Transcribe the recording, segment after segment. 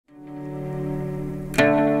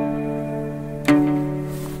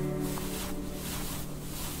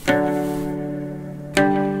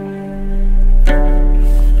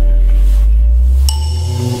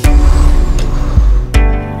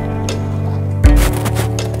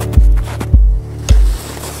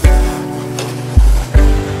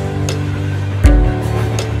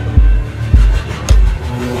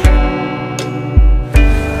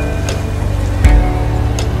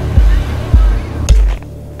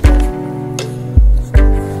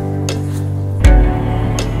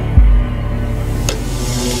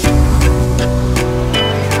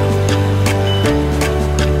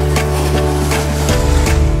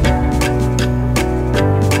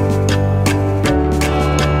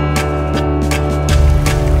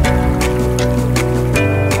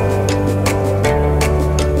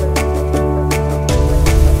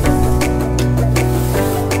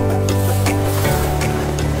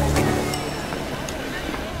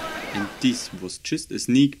And this was just a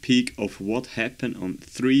sneak peek of what happened on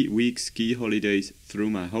 3-week ski holidays through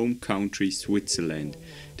my home country Switzerland.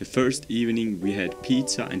 The first evening we had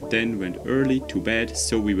pizza and then went early to bed,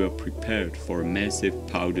 so we were prepared for a massive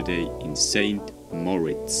powder day in St.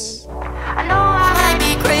 Moritz. I know I might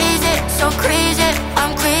be crazy, so crazy,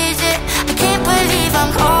 I'm crazy. I can't believe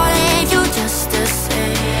I'm calling you just to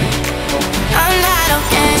say I'm not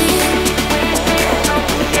okay.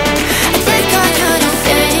 I just got you to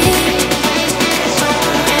say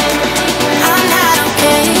I'm not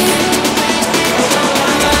okay.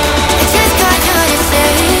 I just got you to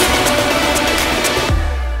say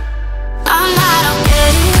I'm not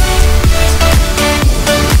okay.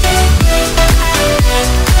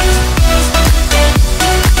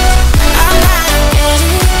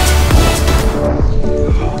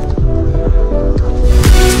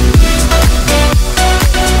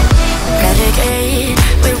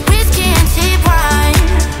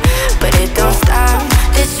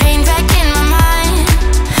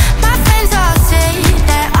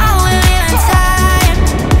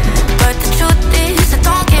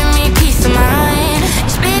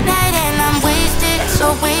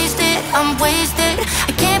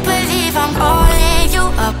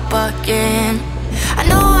 Again. I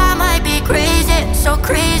know I might be crazy, so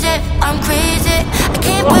crazy, I'm crazy. I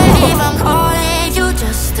can't believe I'm calling you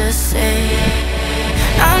just to say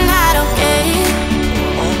I'm not okay.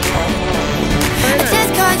 I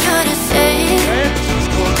just got you to say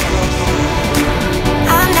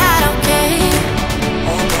I'm not okay.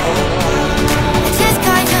 I just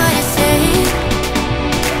got you to say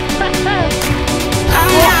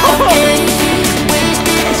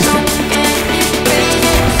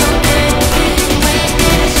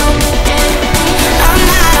I'm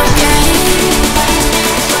not okay.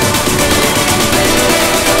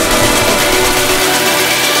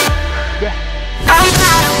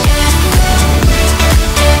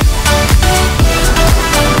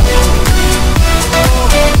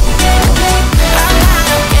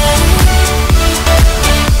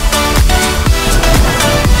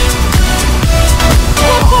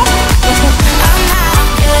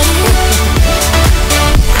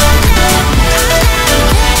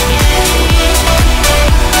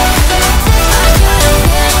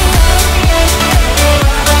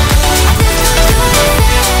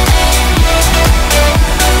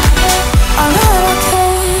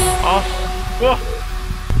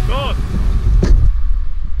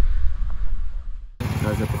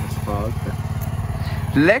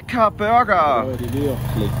 Lecker Burger! Ja, die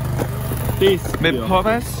wirklich. Mit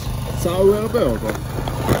Pommes. Sauer Burger.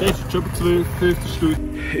 Das ist schon 12, 15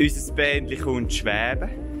 Stunden. Unser Bändchen kommt schweben.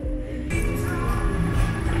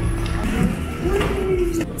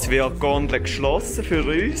 2 Gondeln geschlossen für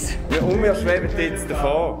uns. Und wir schweben jetzt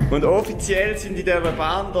davon. Und offiziell sind in dieser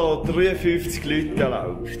Bahn hier 53 Leute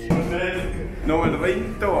erlaubt. Noch ein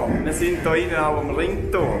Ringturm. Wir sind hier innen auch am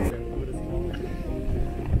Ringturm.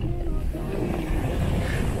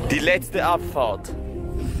 Die letzte Abfahrt.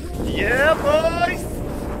 Yeah, boys!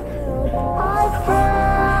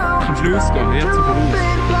 Am Schluss gehen, jetzt voraus.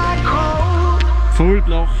 Voll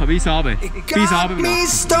blocken, bis runter. Bis runter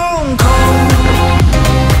blocken.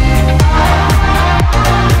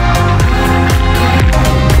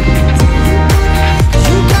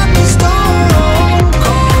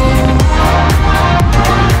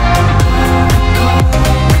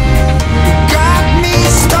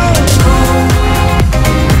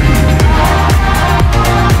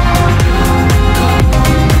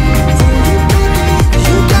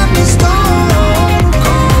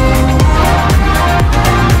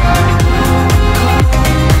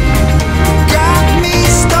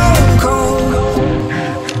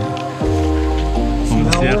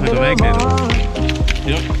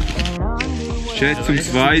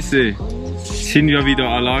 Schätzungsweise sind wir wieder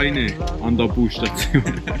alleine an der Busstation.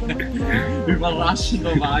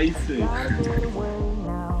 Überraschenderweise.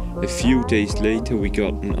 A few days later we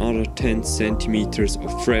got another 10 centimeters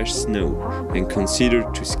of fresh snow and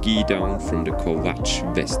considered to ski down from the Kovac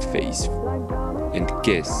west face. And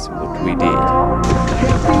guess what we did?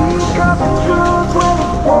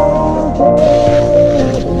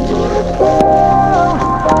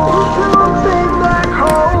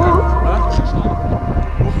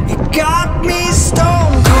 Got me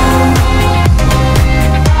stone cold.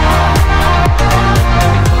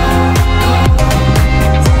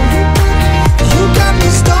 You got me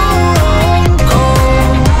stone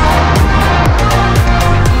cold.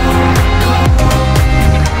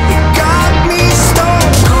 You got me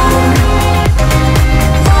stone cold.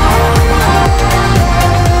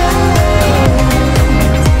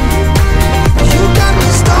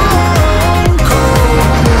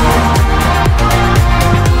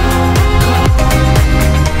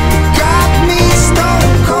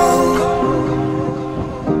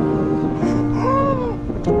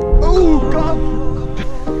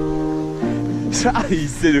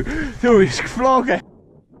 Scheisse, du bist geflogen!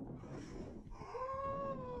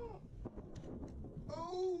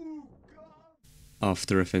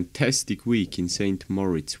 After a fantastic week in St.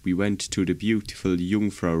 Moritz, we went to the beautiful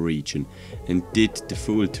Jungfrau region and did the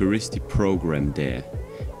full touristic program there.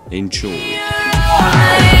 Enjoy!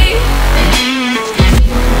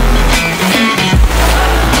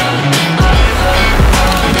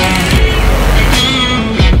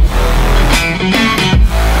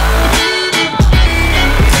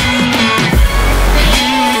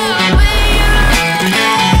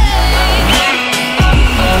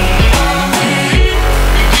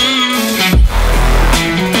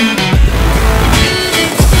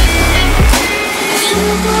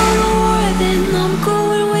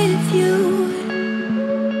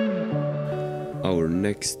 Our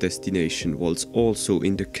next destination was also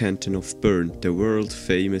in the canton of Bern, the world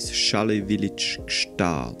famous Shavi village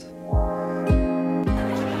Gstaad.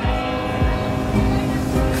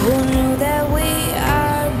 Who knew that we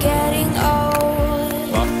are getting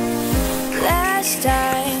old? Last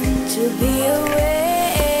time to be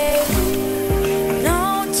away.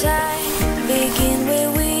 No time, begin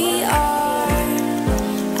where we are.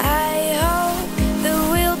 I hope that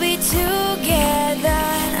we'll be together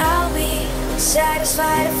and I'll be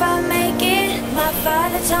satisfied if I make it. My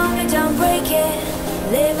father told me don't break it.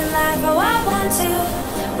 Living life how I want to,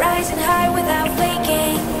 rising high without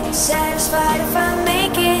faking. Satisfied if I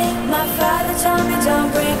make it. My father told me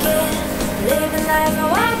don't break it. Living life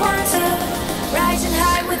how I want to, rising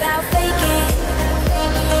high without faking.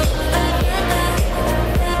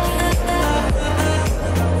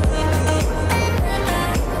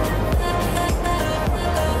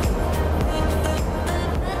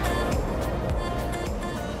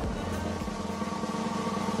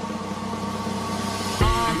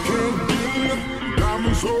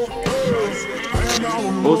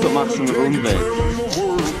 Also machst du einen Rundweg.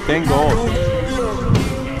 Dann geht's.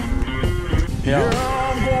 Ja.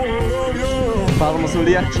 Fahren wir so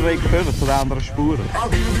leicht schräg vor zu den anderen Spuren.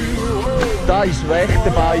 Da ist recht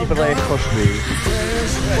der Beibrecher schwer.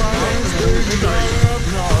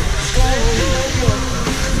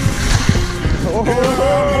 Oh.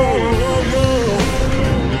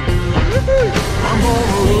 I'm gonna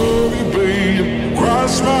love you, baby.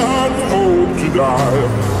 Cross my heart and hope to die.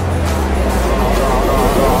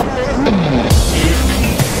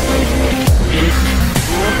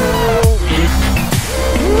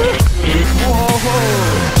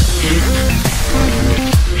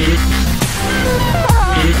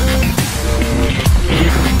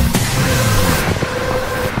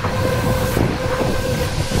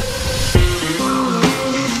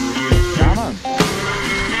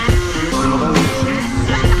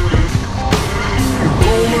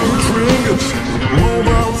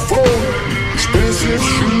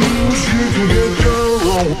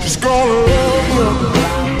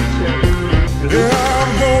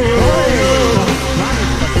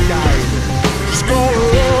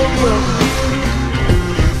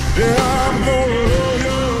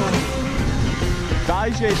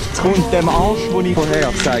 Jetzt kommt der Marsch, den ich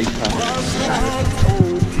vorher gesagt habe.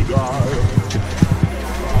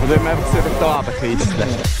 Oder wenn wir einfach hier runterkisteln. Geht das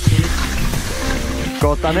nicht?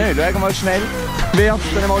 Schau mal schnell.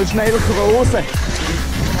 Wirft dann mal schnell groß.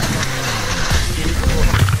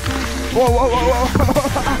 Wow, wow, wow, wow.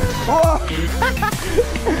 Wow.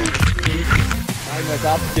 Einmal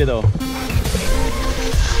Gatschen da.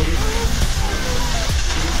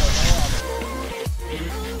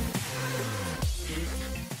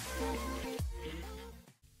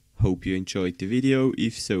 Hope you enjoyed the video.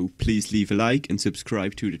 If so, please leave a like and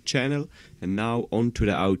subscribe to the channel. And now on to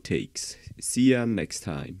the outtakes. See ya next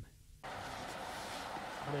time.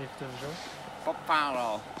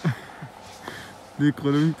 Lukas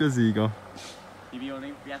Olympiasieger. Ich bin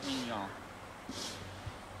Olympiasieger.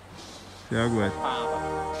 Sehr gut.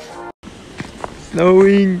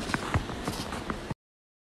 Snowing!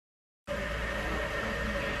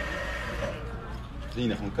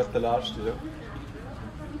 Kleiner kommt gerade der Last wieder.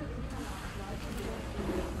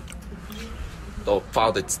 Da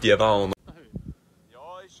fährt jetzt die Bahn.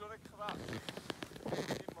 Ja, ist schon nicht Quatsch.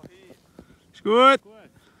 Ist gut!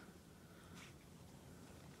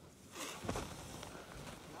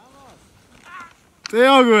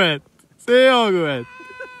 Sehr gut! Sehr gut!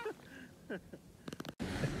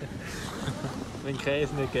 Wenn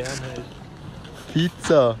Käse nicht gern hast.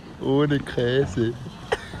 Pizza ohne Käse.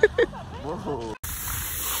 Wow,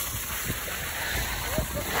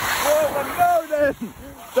 Kanonen!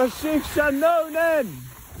 Das Schiff Kanonen!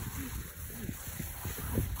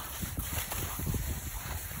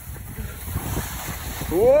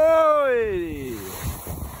 Ui!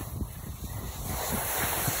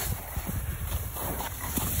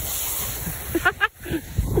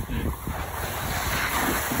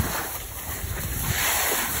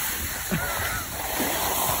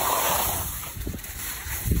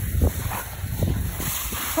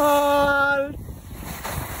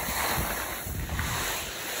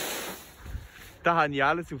 Da habe ich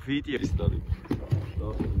alles auf Video.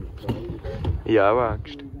 Ja,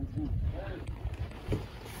 wagst.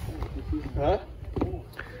 Hä?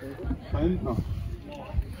 Könnt noch.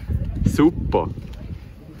 Super.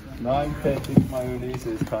 Nein, Ketchup, Mayonnaise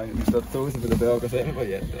ist keine. Ist das Dose für den Burger selber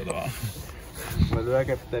jetzt, oder was? Mal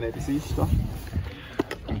schauen, ob der etwas ist da.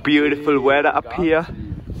 Beautiful weather up here.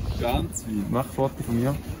 Ganz weit. Mach ein Foto von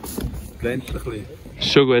mir. Blend ein bisschen.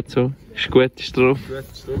 Ist schon gut so. Ist gut, ist drauf. Gut,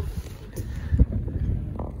 stopp.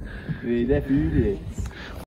 Wie, den fühle ich jetzt.